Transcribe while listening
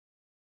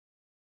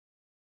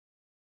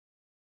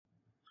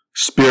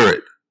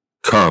Spirit,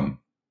 come.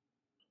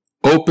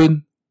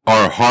 Open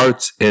our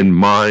hearts and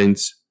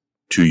minds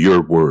to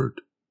your word.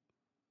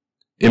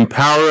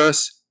 Empower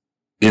us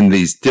in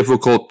these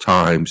difficult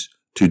times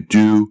to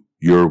do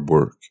your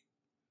work.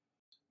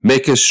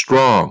 Make us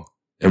strong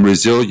and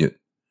resilient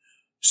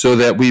so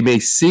that we may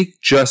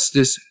seek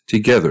justice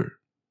together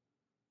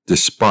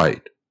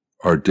despite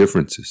our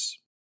differences.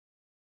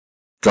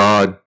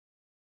 God,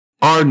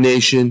 our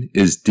nation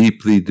is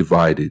deeply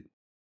divided.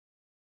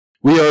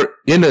 We are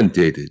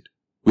inundated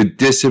with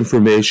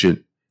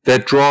disinformation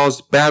that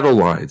draws battle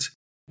lines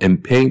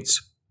and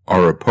paints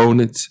our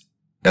opponents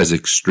as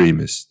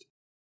extremists.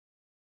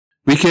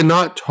 We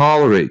cannot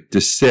tolerate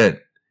dissent,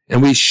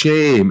 and we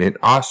shame and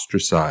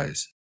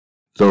ostracize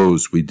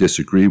those we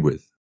disagree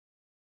with.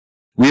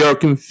 We are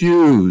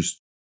confused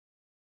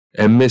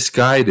and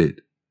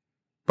misguided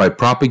by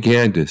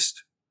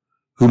propagandists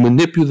who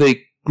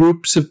manipulate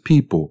groups of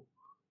people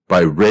by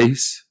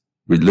race,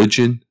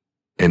 religion,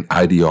 and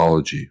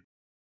ideology.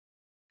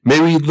 May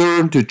we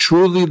learn to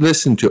truly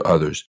listen to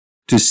others,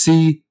 to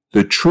see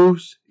the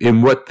truth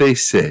in what they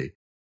say,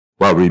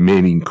 while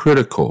remaining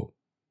critical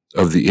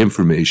of the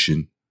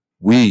information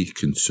we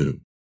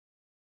consume.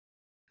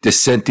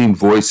 Dissenting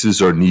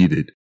voices are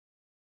needed.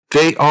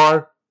 They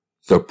are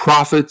the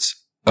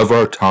prophets of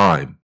our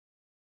time.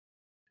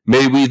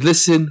 May we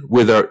listen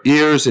with our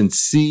ears and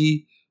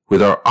see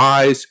with our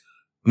eyes,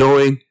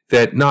 knowing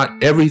that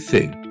not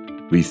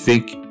everything we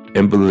think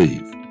and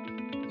believe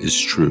is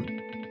true.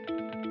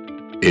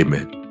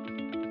 Amen.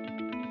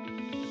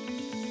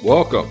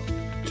 Welcome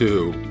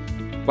to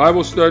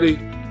Bible Study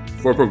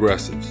for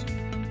Progressives,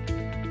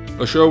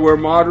 a show where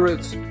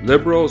moderates,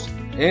 liberals,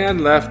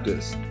 and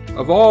leftists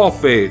of all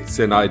faiths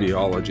and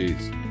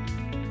ideologies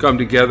come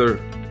together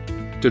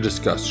to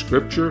discuss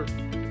Scripture,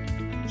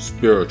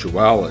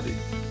 spirituality,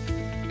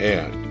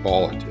 and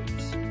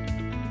politics.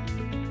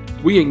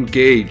 We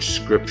engage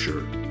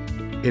Scripture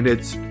in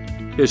its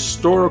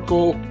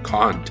historical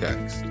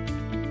context,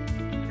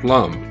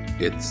 plumb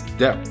its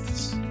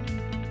depths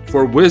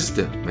for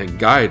wisdom and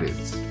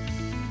guidance,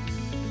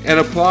 and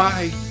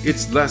apply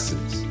its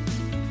lessons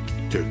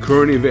to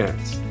current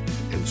events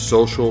and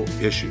social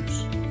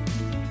issues.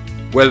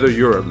 Whether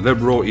you're a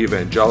liberal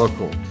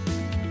evangelical,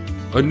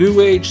 a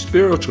New Age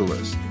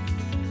spiritualist,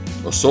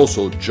 a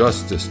social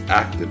justice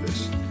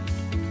activist,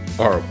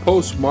 or a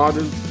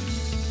postmodern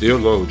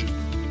theologian,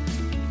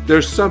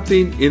 there's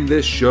something in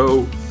this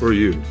show for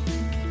you.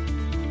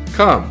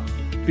 Come,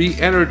 be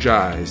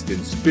energized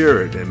in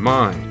spirit and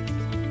mind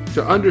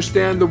to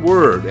understand the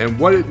Word and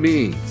what it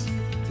means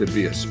to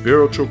be a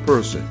spiritual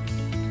person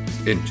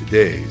in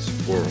today's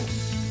world.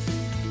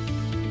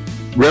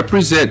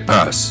 Represent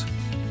us,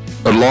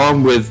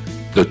 along with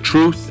the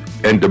Truth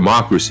and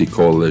Democracy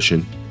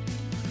Coalition,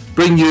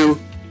 bring you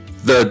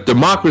the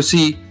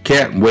Democracy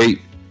Can't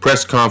Wait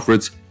press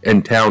conference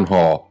and town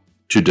hall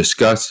to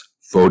discuss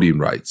voting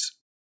rights.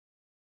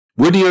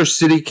 Whittier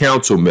City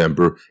Council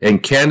member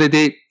and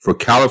candidate for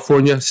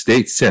California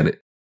State Senate,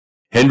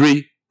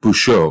 Henry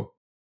Bouchot,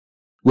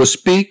 will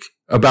speak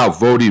about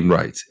voting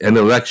rights and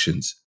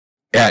elections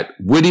at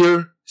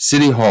Whittier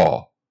City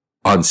Hall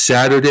on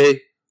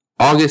Saturday,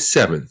 August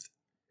 7th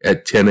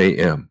at 10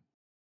 a.m.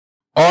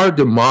 Our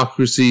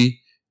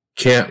Democracy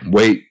Can't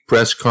Wait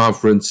press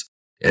conference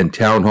and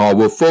town hall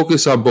will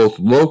focus on both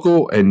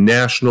local and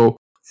national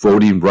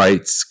voting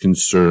rights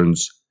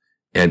concerns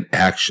and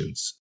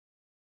actions.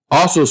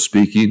 Also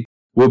speaking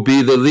will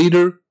be the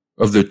leader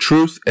of the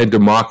Truth and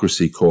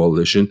Democracy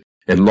Coalition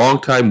and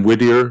longtime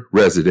Whittier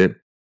resident,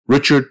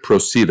 Richard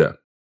Procida.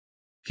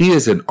 He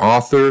is an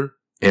author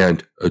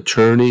and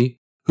attorney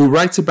who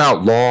writes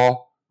about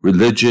law,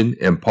 religion,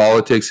 and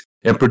politics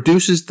and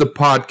produces the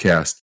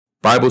podcast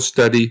Bible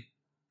Study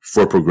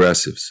for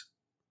Progressives.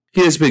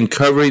 He has been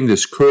covering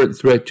this current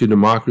threat to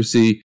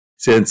democracy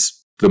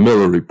since the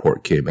Miller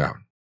Report came out.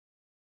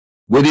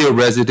 Whittier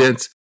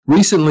residents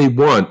recently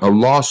won a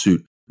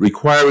lawsuit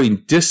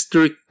requiring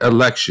district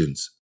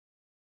elections.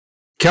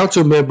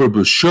 Councilmember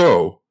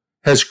Bouchot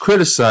has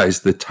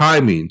criticized the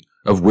timing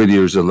of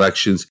Whittier's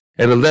elections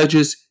and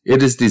alleges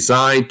it is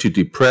designed to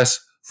depress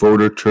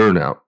voter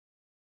turnout.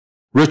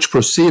 Rich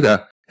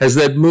Procida has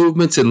led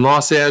movements in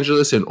Los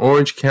Angeles and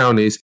Orange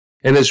counties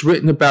and has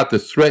written about the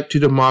threat to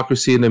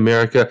democracy in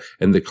America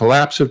and the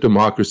collapse of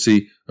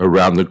democracy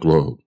around the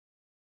globe.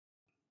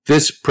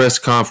 This press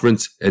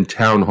conference and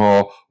town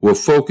hall will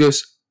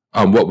focus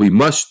on what we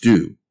must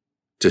do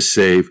to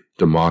save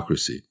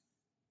democracy.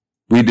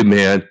 We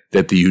demand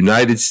that the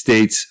United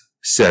States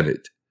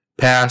Senate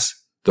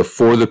pass the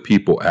For the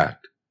People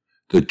Act,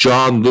 the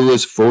John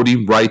Lewis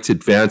Voting Rights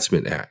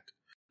Advancement Act,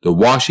 the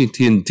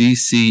Washington,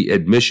 D.C.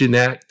 Admission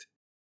Act,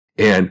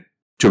 and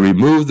to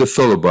remove the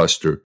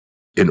filibuster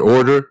in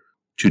order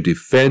to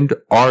defend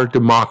our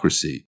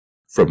democracy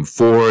from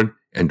foreign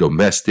and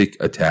domestic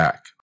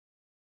attack.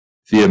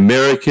 The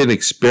American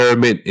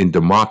experiment in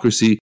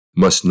democracy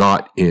must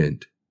not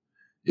end.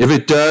 If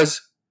it does,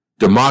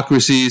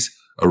 democracies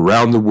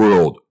around the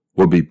world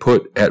will be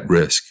put at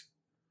risk.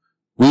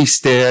 We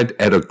stand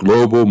at a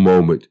global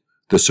moment.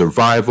 the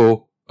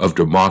survival of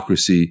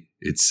democracy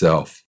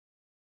itself.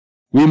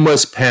 We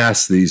must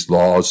pass these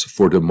laws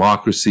for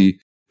democracy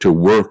to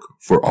work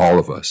for all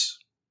of us.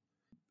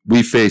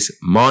 We face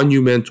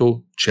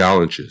monumental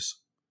challenges.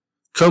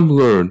 Come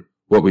learn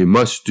what we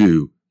must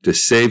do to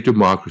save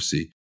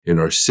democracy in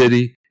our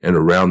city and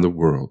around the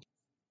world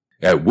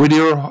at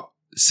Whittier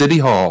City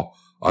Hall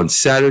on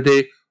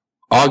Saturday,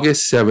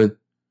 August 7th,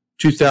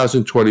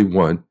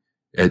 2021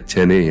 at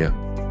 10 a.m.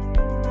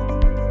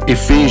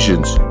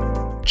 Ephesians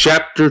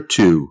chapter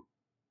 2,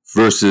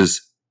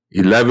 verses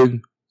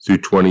 11 through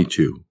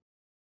 22.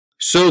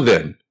 So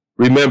then,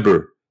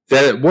 remember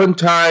that at one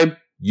time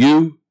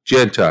you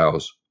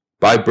Gentiles,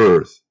 by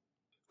birth,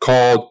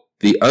 called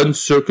the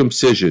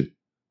uncircumcision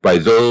by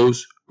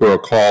those who are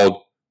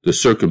called the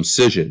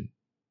circumcision,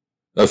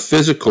 a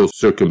physical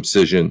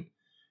circumcision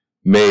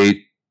made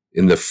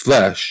in the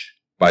flesh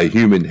by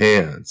human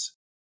hands.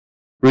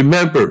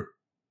 Remember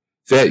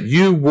that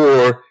you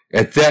were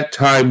at that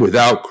time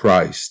without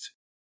Christ,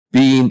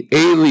 being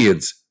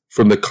aliens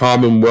from the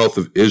commonwealth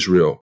of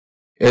Israel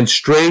and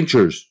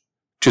strangers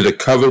to the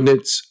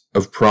covenants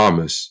of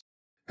promise,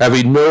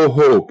 having no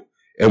hope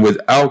and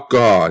without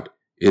God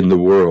in the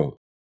world.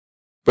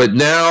 But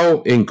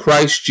now in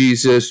Christ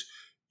Jesus,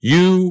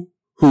 you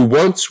who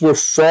once were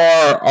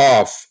far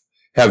off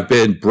have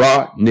been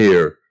brought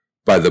near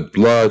by the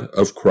blood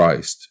of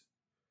Christ.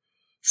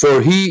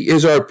 For he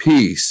is our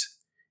peace.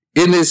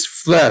 In his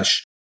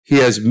flesh he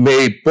has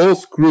made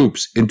both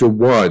groups into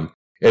one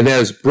and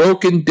has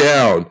broken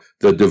down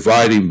the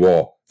dividing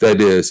wall, that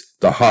is,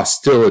 the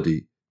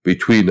hostility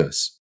between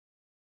us.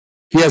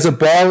 He has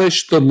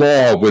abolished the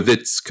law with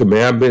its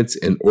commandments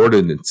and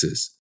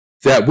ordinances,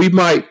 that we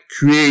might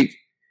create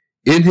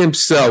in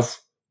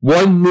himself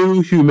one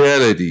new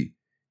humanity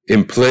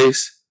in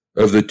place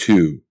of the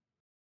two,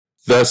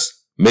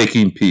 thus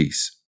making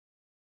peace,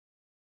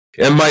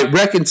 and might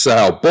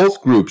reconcile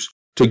both groups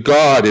to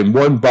God in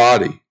one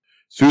body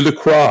through the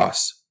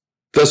cross,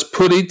 thus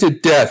putting to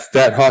death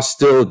that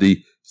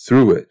hostility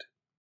through it.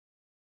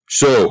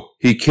 So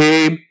he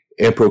came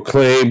and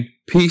proclaimed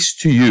peace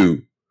to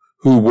you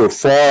who were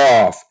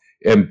far off,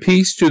 and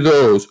peace to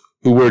those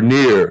who were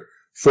near,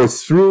 for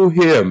through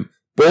him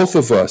both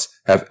of us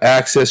have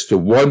access to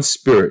one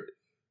Spirit,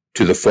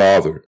 to the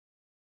Father.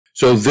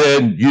 So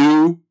then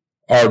you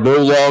are no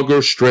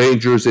longer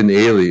strangers and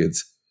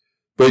aliens,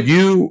 but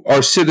you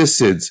are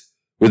citizens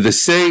with the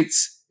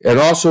saints and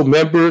also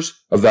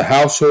members of the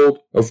household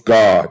of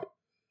God,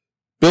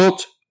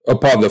 built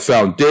upon the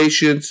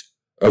foundations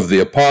of the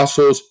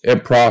apostles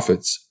and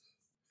prophets,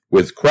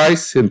 with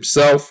Christ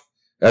himself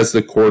as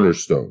the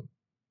cornerstone.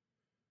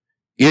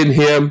 In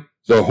him,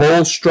 the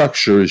whole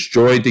structure is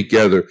joined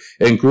together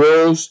and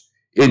grows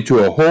into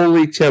a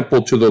holy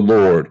temple to the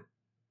Lord,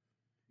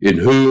 in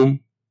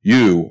whom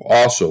you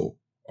also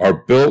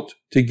are built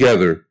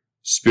together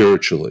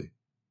spiritually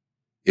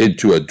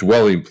into a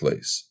dwelling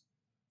place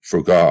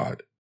for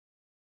God.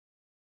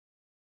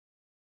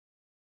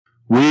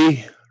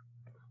 We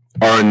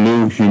are a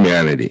new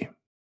humanity.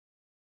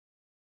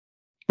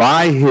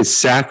 By his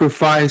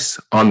sacrifice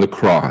on the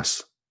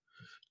cross,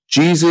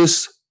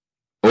 Jesus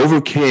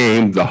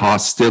overcame the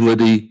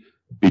hostility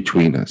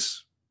between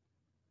us.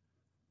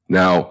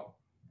 Now,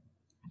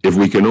 if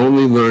we can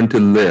only learn to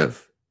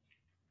live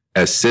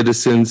as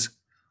citizens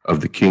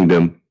of the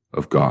kingdom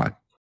of God.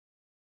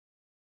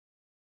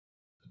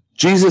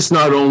 Jesus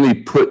not only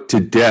put to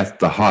death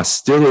the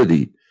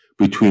hostility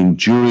between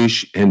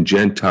Jewish and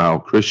Gentile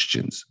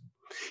Christians,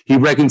 he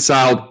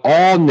reconciled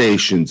all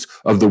nations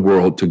of the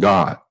world to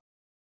God.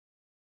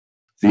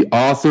 The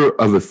author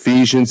of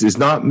Ephesians is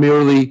not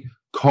merely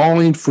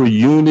calling for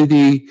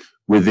unity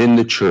within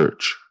the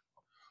church.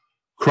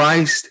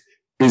 Christ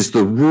is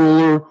the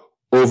ruler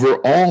over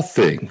all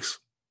things.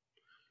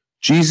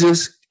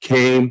 Jesus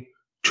came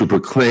to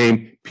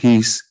proclaim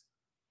peace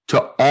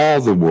to all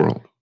the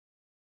world.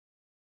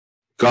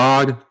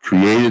 God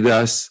created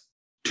us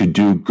to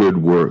do good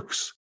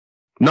works,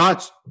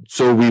 not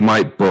so we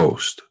might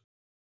boast,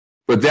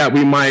 but that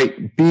we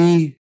might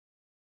be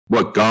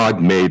what God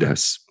made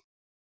us.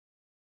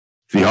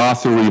 The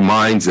author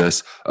reminds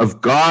us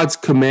of God's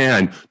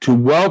command to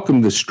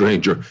welcome the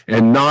stranger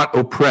and not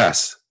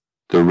oppress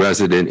the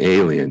resident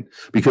alien,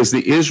 because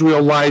the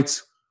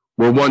Israelites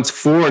were once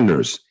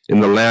foreigners in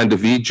the land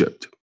of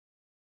Egypt.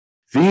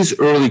 These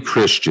early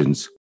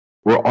Christians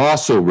were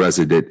also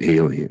resident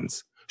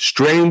aliens,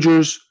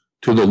 strangers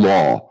to the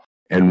law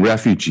and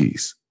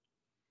refugees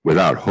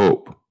without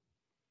hope.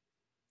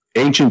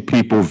 Ancient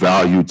people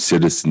valued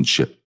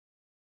citizenship.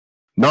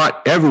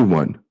 Not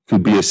everyone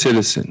could be a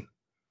citizen.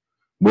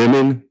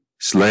 Women,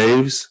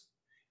 slaves,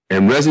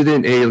 and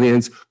resident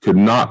aliens could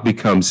not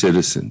become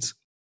citizens.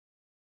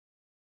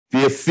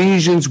 The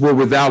Ephesians were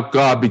without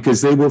God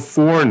because they were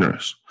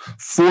foreigners,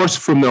 forced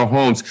from their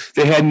homes.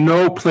 They had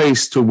no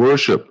place to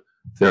worship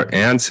their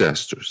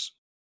ancestors.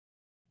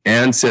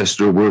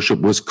 Ancestor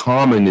worship was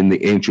common in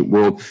the ancient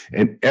world,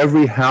 and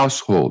every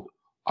household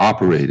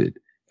operated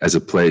as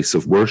a place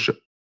of worship.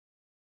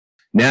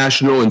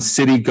 National and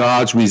city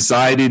gods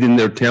resided in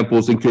their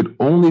temples and could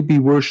only be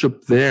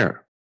worshiped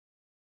there.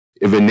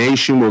 If a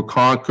nation were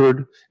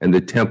conquered and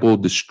the temple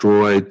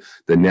destroyed,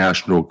 the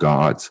national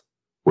gods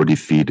were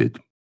defeated.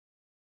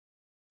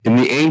 In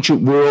the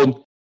ancient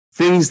world,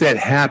 things that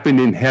happen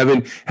in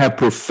heaven have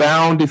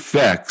profound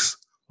effects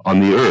on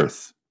the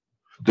earth.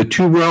 The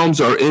two realms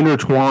are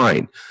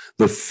intertwined.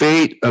 The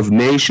fate of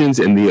nations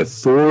and the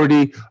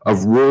authority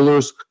of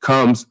rulers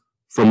comes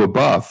from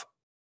above.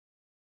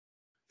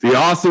 The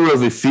author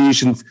of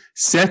Ephesians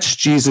sets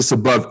Jesus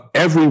above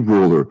every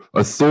ruler,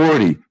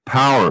 authority,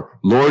 power,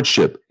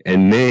 lordship,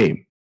 and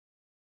name.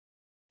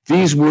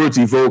 These words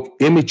evoke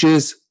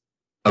images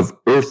of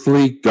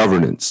earthly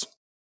governance.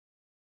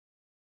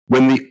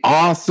 When the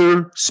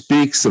author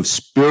speaks of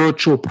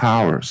spiritual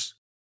powers,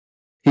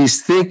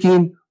 he's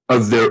thinking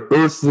of their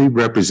earthly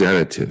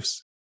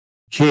representatives,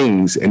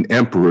 kings and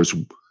emperors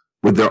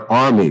with their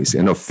armies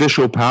and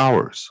official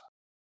powers.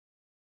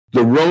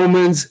 The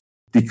Romans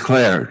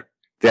declared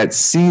that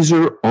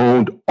Caesar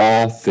owned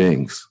all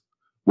things.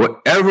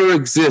 Whatever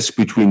exists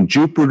between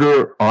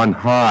Jupiter on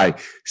high,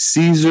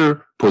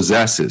 Caesar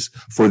possesses,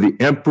 for the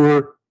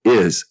emperor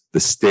is the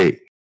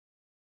state.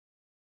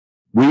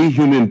 We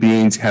human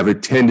beings have a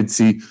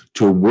tendency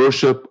to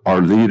worship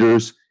our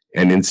leaders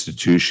and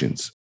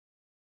institutions.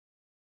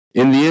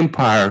 In the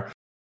empire,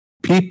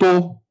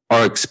 people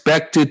are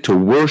expected to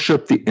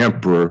worship the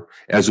emperor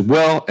as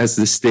well as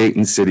the state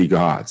and city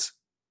gods.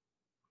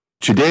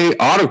 Today,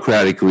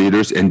 autocratic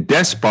leaders and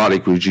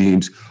despotic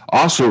regimes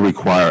also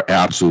require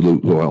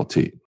absolute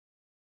loyalty.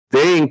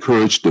 They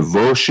encourage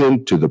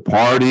devotion to the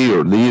party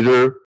or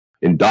leader,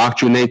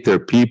 indoctrinate their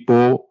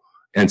people,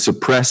 and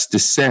suppress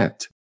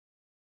dissent.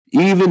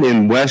 Even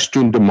in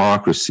Western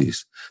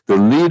democracies, the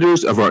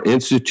leaders of our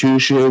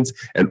institutions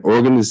and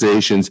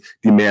organizations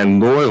demand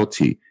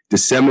loyalty,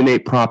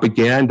 disseminate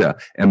propaganda,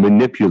 and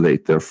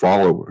manipulate their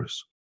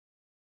followers.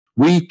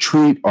 We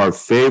treat our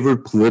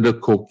favored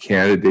political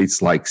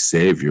candidates like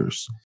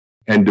saviors,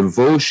 and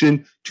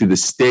devotion to the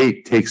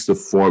state takes the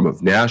form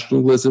of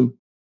nationalism,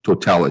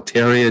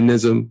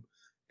 totalitarianism,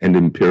 and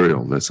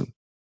imperialism.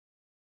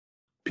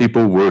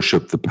 People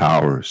worship the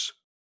powers.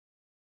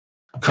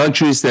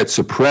 Countries that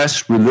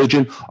suppress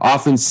religion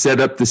often set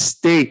up the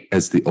state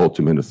as the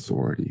ultimate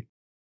authority.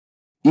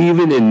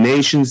 Even in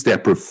nations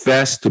that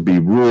profess to be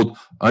ruled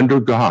under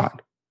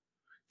God,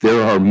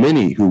 there are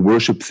many who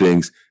worship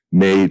things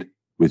made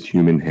with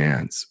human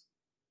hands.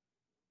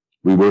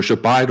 We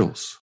worship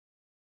idols.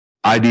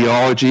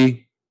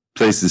 Ideology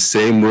plays the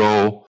same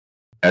role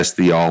as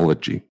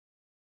theology.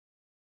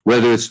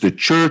 Whether it's the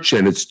church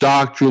and its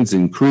doctrines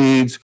and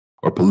creeds,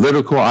 or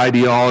political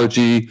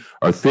ideology,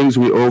 or things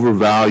we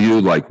overvalue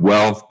like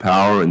wealth,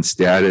 power, and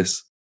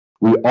status,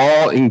 we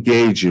all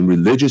engage in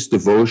religious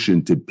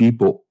devotion to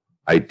people,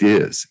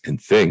 ideas, and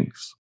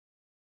things.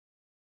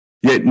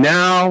 Yet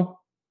now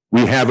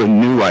we have a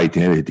new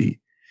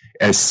identity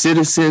as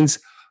citizens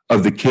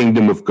of the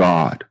kingdom of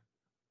God.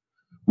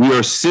 We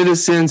are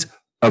citizens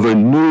of a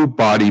new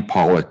body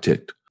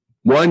politic,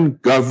 one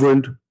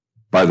governed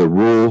by the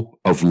rule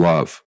of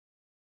love.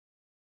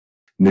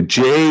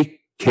 Najee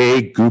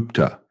K.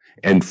 Gupta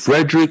and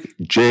Frederick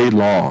J.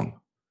 Long,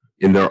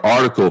 in their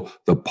article,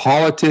 The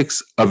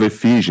Politics of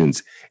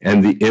Ephesians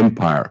and the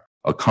Empire,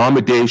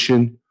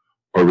 Accommodation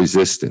or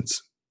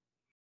Resistance,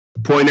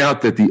 point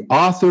out that the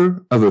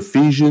author of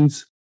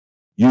Ephesians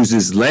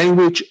uses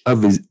language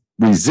of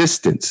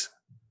resistance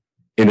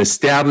in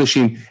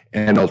establishing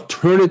an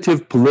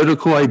alternative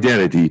political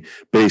identity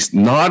based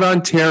not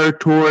on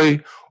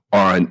territory or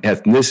on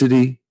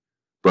ethnicity,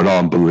 but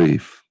on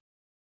belief.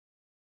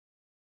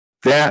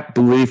 That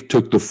belief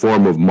took the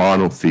form of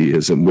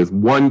monotheism, with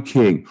one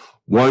king,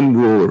 one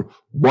ruler,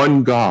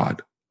 one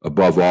God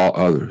above all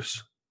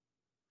others.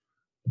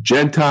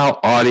 Gentile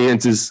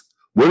audiences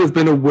would have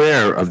been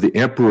aware of the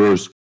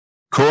emperor's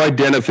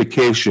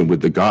co-identification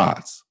with the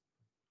gods.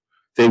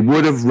 They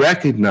would have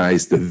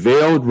recognized the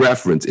veiled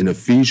reference in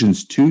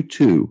Ephesians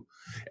 2:2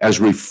 as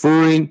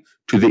referring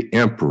to the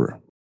emperor.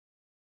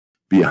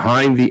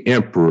 Behind the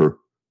emperor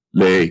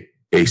lay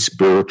a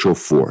spiritual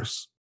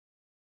force.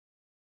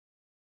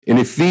 In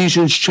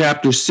Ephesians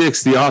chapter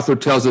 6, the author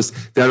tells us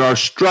that our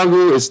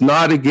struggle is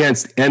not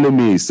against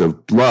enemies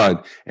of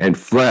blood and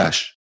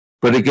flesh,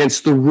 but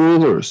against the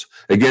rulers,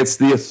 against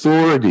the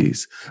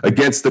authorities,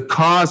 against the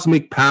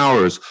cosmic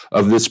powers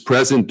of this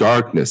present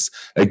darkness,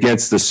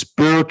 against the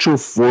spiritual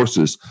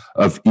forces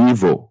of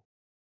evil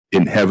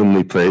in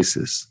heavenly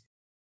places.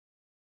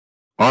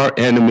 Our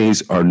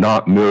enemies are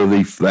not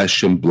merely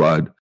flesh and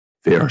blood,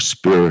 they are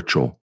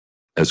spiritual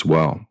as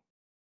well.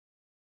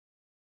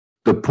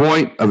 The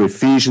point of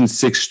Ephesians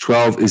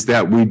 6:12 is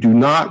that we do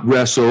not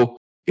wrestle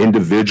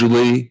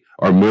individually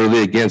or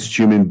merely against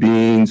human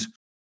beings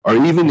or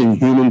even in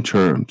human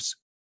terms.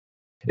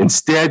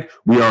 Instead,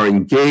 we are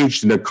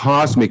engaged in a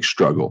cosmic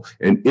struggle,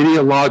 an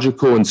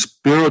ideological and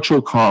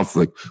spiritual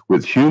conflict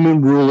with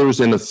human rulers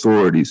and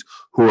authorities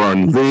who are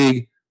in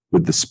league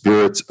with the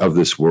spirits of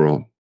this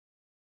world.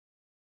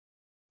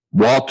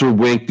 Walter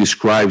Wink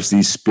describes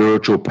these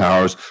spiritual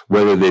powers,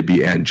 whether they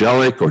be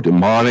angelic or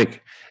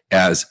demonic,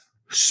 as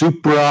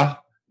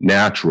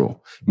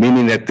supranatural,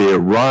 meaning that they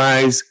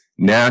arise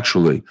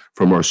naturally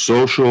from our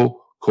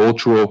social,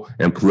 cultural,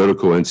 and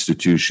political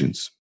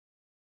institutions.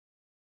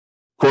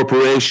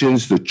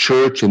 Corporations, the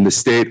church, and the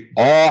state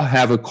all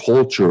have a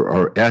culture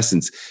or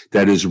essence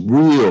that is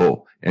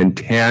real and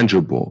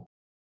tangible.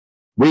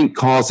 Wink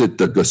calls it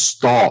the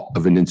gestalt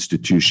of an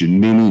institution,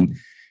 meaning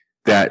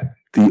that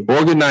the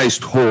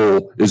organized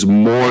whole is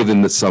more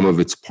than the sum of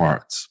its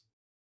parts.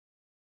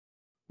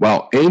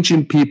 While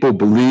ancient people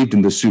believed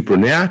in the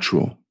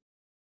supernatural,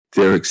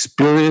 their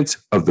experience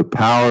of the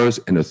powers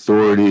and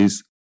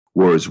authorities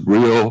were as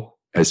real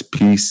as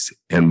peace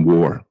and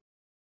war.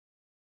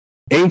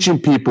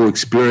 Ancient people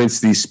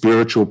experienced these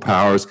spiritual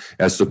powers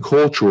as the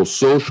cultural,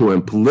 social,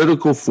 and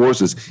political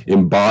forces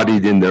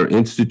embodied in their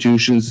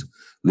institutions,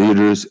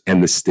 leaders,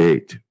 and the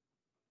state.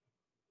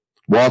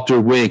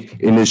 Walter Wink,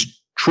 in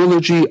his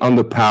trilogy on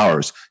the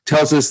powers,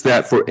 tells us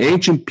that for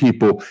ancient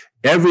people,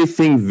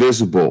 everything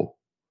visible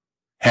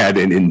had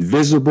an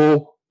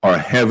invisible or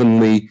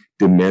heavenly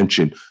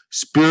dimension.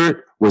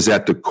 Spirit was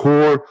at the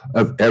core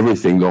of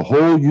everything. The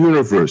whole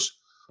universe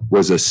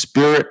was a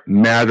spirit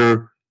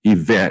matter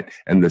event,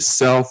 and the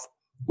self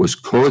was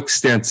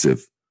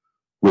coextensive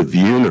with the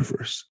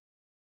universe.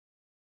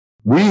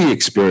 We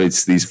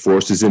experience these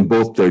forces in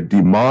both their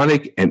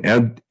demonic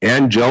and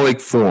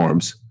angelic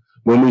forms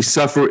when we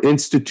suffer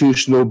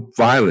institutional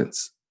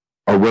violence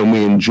or when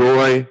we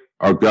enjoy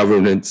our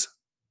governance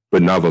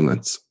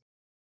benevolence.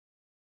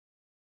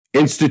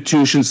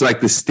 Institutions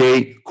like the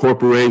state,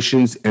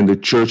 corporations, and the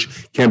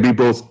church can be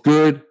both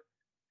good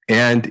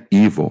and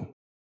evil.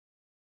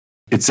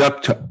 It's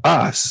up to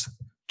us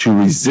to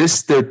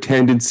resist their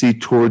tendency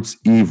towards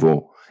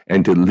evil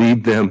and to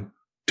lead them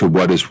to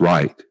what is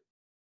right.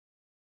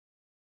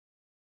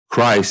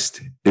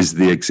 Christ is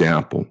the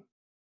example.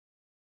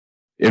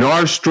 In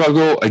our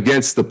struggle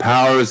against the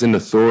powers and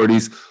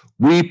authorities,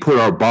 we put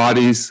our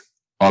bodies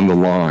on the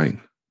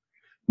line.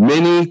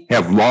 Many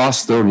have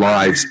lost their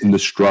lives in the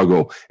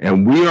struggle,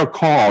 and we are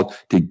called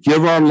to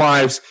give our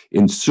lives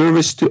in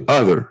service to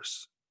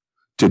others,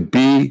 to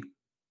be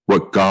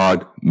what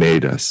God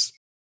made us.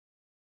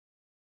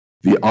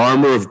 The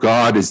armor of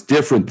God is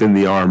different than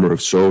the armor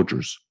of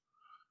soldiers.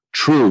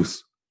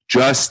 Truth,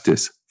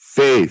 justice,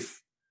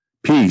 faith,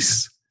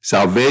 peace,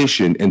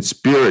 salvation, and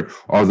spirit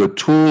are the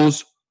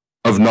tools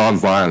of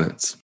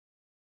nonviolence.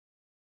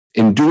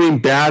 In doing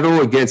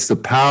battle against the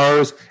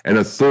powers and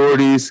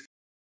authorities,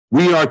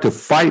 we are to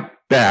fight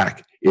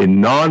back in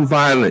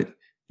nonviolent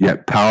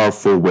yet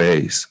powerful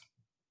ways.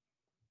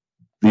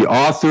 The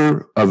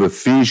author of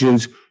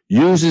Ephesians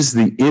uses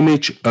the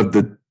image of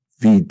the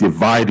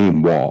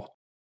dividing wall,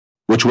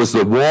 which was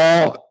the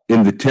wall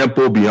in the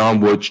temple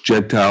beyond which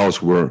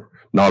Gentiles were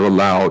not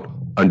allowed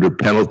under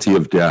penalty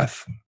of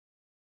death.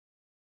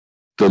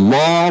 The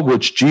law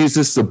which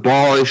Jesus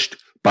abolished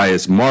by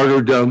his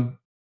martyrdom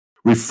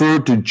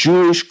referred to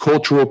Jewish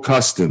cultural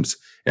customs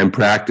and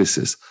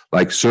practices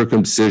like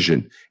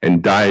circumcision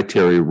and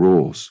dietary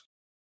rules.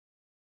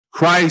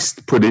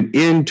 Christ put an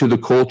end to the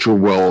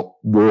cultural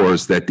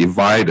wars that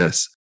divide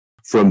us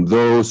from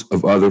those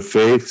of other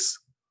faiths,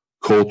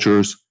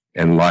 cultures,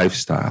 and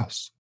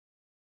lifestyles.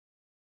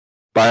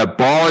 By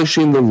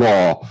abolishing the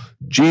law,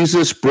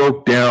 Jesus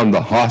broke down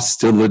the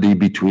hostility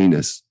between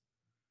us.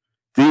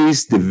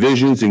 These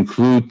divisions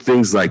include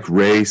things like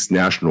race,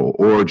 national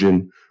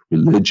origin,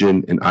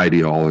 religion, and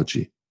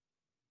ideology.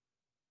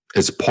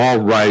 As Paul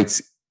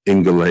writes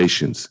in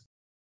Galatians,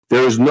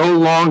 there is no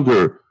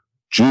longer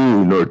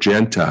Jew nor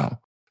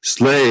Gentile,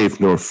 slave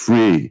nor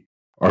free,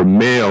 or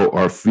male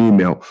or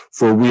female,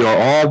 for we are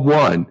all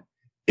one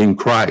in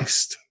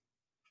Christ.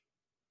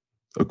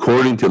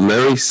 According to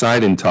Larry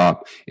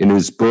Seidentop in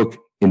his book,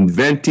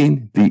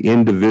 Inventing the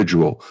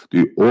Individual,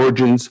 The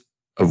Origins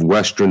of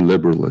Western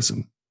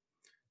Liberalism,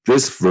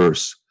 this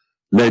verse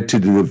led to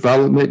the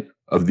development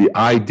of the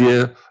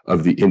idea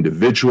of the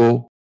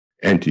individual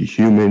and to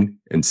human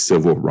and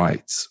civil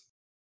rights.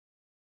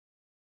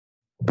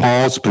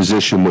 Paul's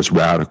position was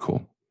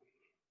radical.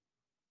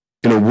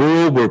 In a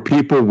world where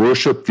people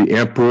worship the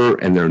emperor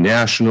and their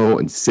national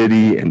and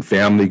city and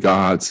family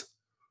gods,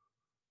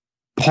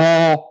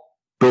 Paul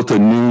built a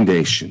new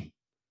nation,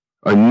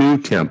 a new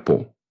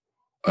temple,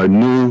 a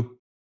new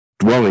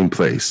dwelling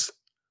place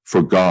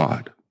for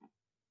God.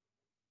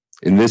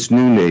 In this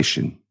new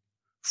nation,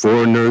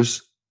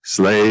 foreigners,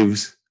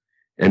 slaves,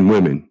 and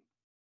women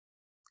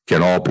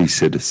can all be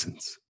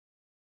citizens.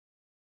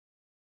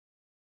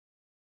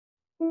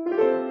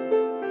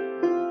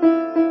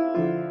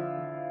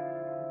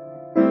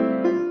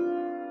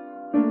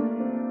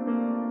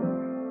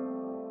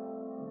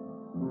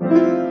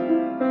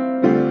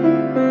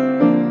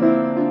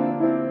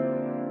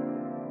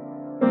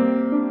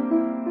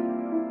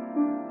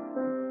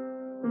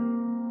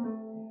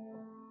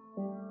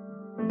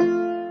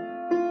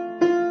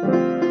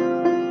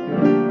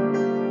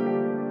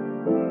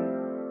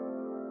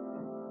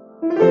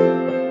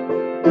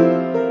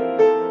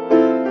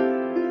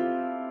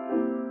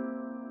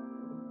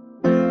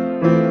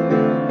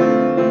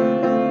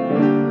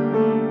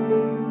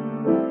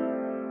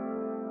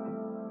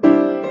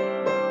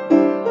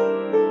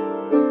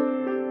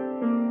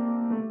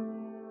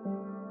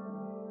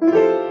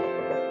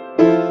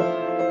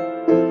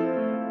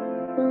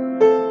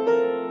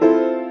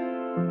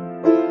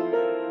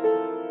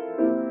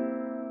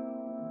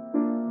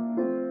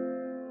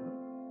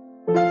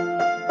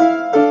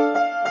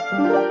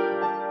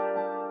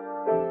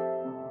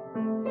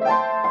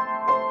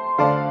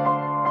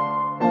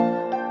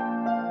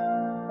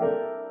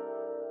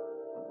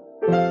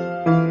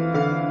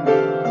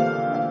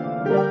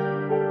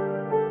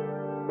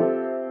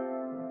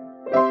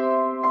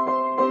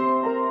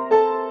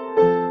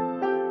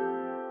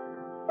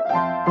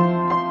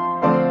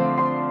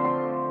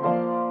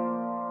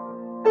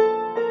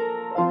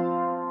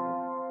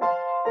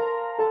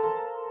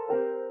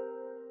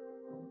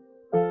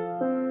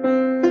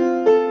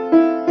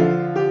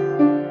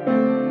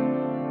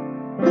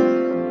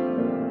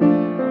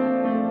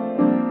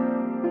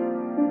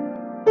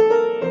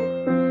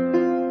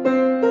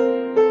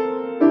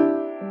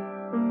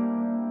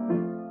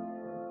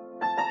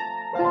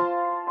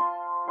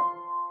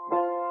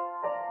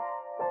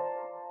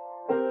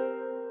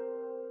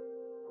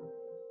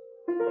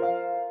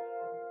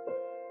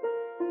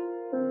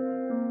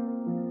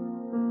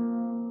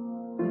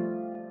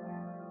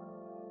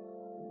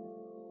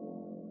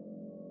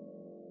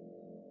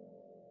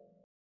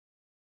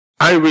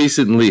 I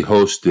recently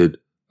hosted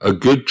a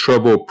Good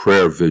Trouble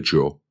prayer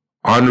vigil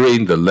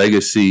honoring the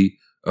legacy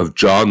of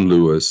John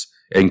Lewis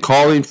and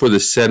calling for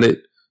the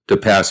Senate to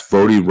pass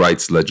voting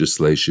rights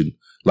legislation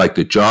like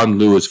the John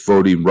Lewis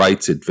Voting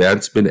Rights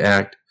Advancement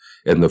Act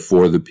and the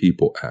For the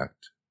People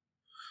Act.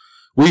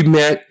 We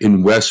met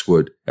in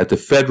Westwood at the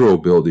Federal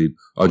Building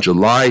on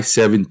July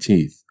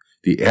 17th,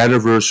 the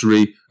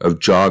anniversary of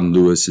John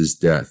Lewis's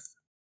death.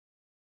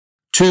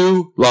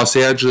 2 Los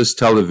Angeles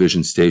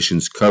television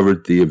stations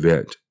covered the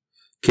event,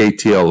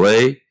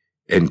 KTLA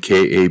and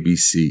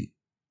KABC.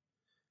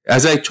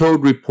 As I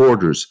told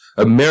reporters,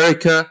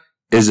 America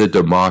is a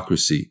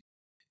democracy.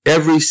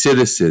 Every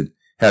citizen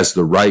has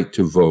the right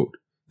to vote.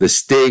 The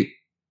state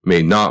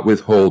may not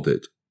withhold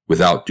it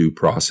without due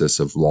process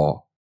of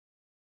law.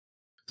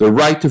 The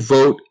right to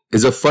vote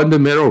is a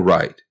fundamental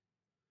right.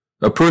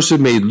 A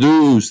person may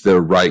lose their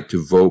right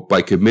to vote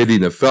by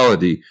committing a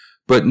felony,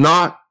 but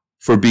not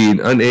for being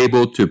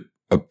unable to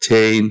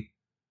obtain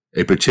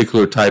a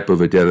particular type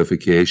of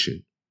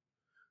identification.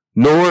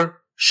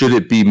 Nor should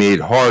it be made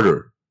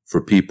harder for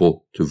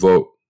people to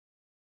vote.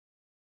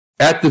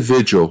 At the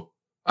vigil,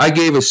 I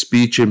gave a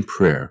speech and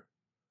prayer.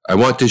 I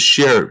want to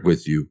share it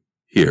with you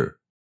here.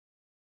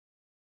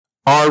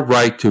 Our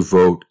right to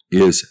vote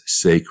is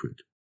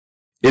sacred.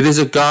 It is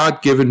a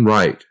God-given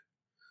right.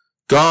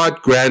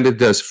 God granted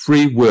us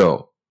free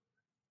will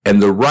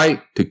and the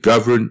right to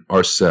govern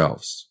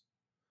ourselves.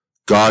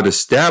 God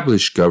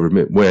established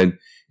government when,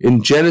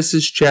 in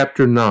Genesis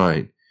chapter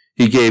 9,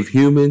 He gave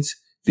humans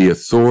the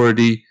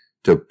authority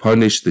to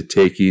punish the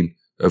taking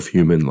of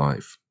human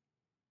life.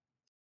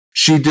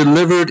 She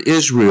delivered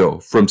Israel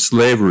from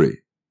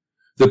slavery.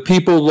 The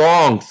people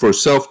longed for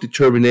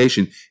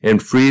self-determination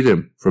and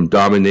freedom from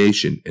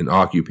domination and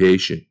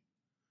occupation.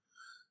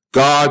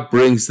 God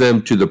brings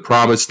them to the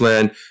promised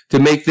land to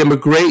make them a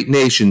great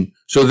nation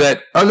so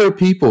that other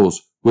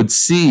peoples would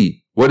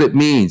see what it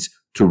means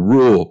to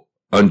rule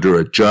under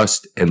a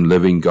just and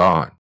living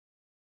God.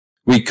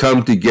 We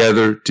come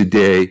together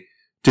today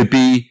to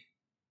be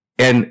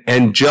an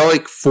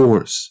angelic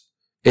force,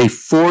 a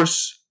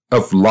force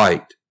of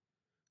light,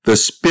 the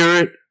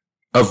spirit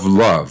of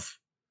love,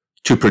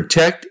 to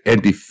protect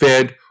and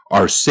defend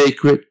our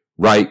sacred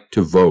right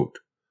to vote,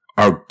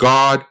 our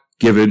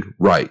God-given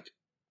right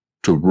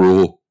to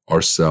rule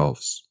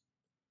ourselves.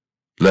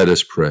 Let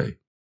us pray.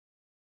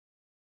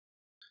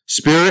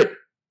 Spirit,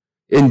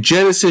 in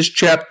Genesis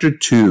chapter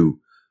 2,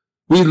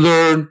 we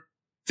learn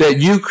that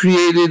you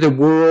created a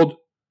world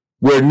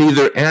where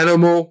neither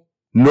animal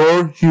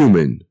nor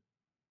human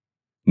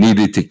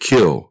needed to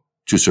kill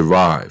to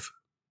survive.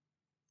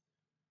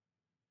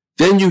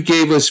 Then you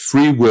gave us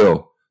free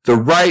will, the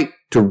right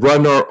to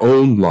run our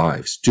own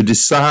lives, to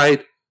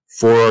decide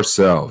for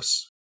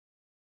ourselves.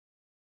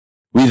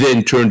 We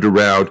then turned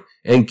around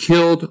and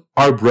killed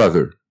our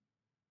brother,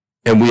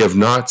 and we have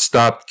not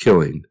stopped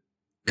killing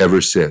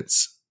ever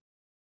since.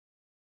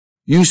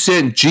 You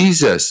sent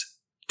Jesus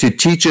to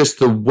teach us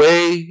the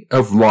way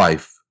of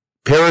life,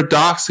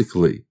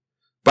 paradoxically,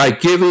 by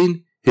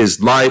giving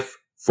His life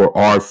for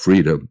our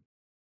freedom.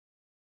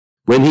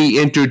 When He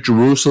entered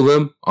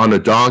Jerusalem on a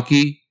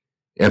donkey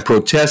and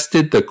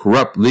protested the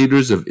corrupt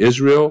leaders of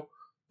Israel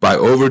by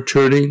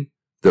overturning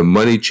the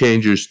money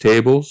changers'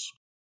 tables,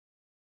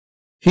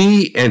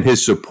 He and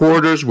His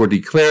supporters were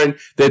declaring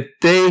that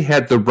they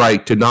had the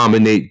right to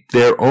nominate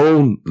their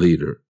own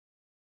leader.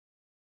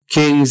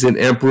 Kings and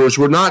emperors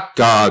were not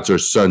gods or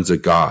sons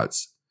of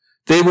gods.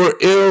 They were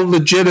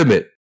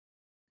illegitimate.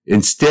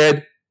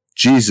 Instead,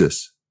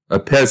 Jesus, a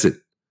peasant,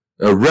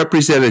 a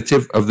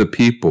representative of the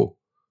people,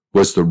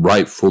 was the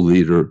rightful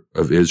leader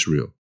of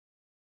Israel.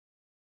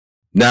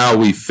 Now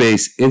we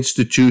face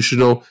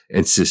institutional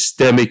and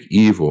systemic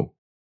evil.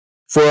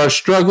 For our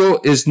struggle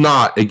is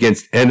not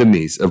against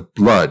enemies of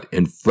blood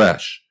and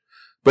flesh,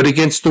 but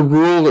against the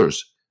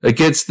rulers,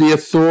 against the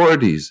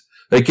authorities,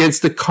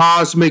 against the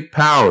cosmic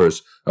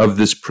powers of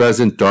this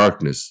present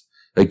darkness,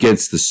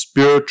 against the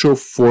spiritual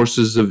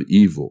forces of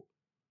evil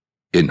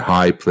in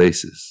high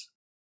places.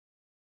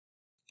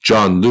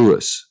 John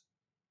Lewis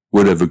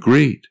would have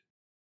agreed.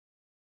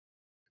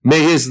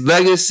 May his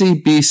legacy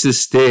be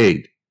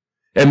sustained,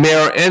 and may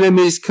our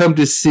enemies come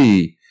to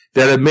see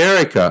that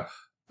America,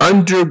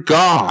 under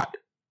God,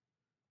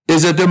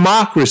 is a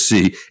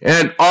democracy,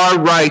 and our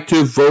right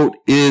to vote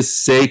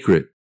is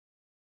sacred.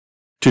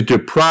 To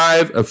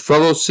deprive a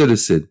fellow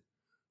citizen,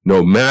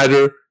 no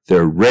matter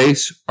their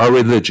race or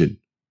religion,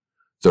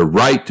 the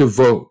right to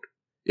vote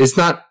is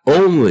not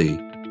only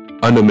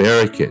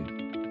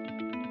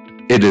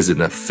un-American, it is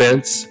an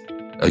offense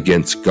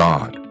against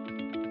God.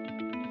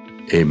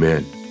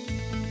 Amen.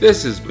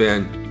 This has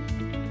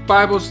been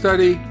Bible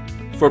Study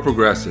for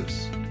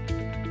Progressives.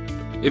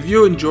 If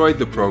you enjoyed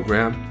the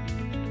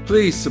program,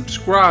 please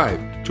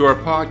subscribe to our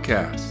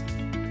podcast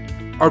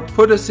or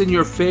put us in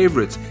your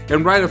favorites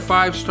and write a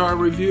 5-star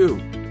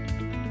review.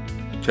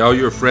 Tell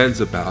your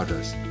friends about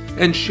us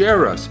and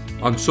share us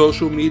on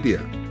social media.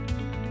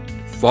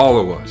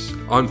 Follow us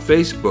on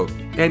Facebook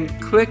and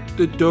click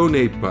the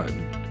donate button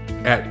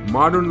at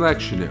Modern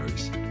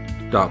Lectionaries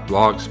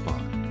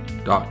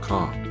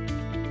theplum.blogspot.com.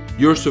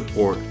 Your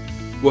support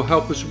will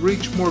help us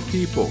reach more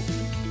people,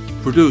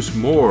 produce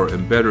more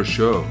and better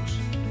shows,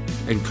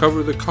 and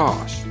cover the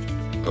cost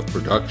of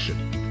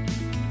production.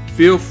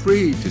 Feel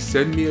free to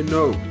send me a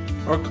note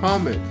or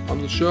comment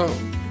on the show.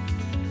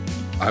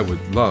 I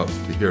would love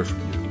to hear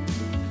from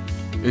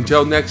you.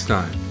 Until next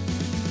time,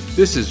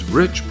 this is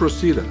Rich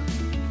Procida.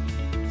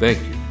 Thank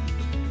you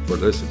for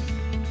listening.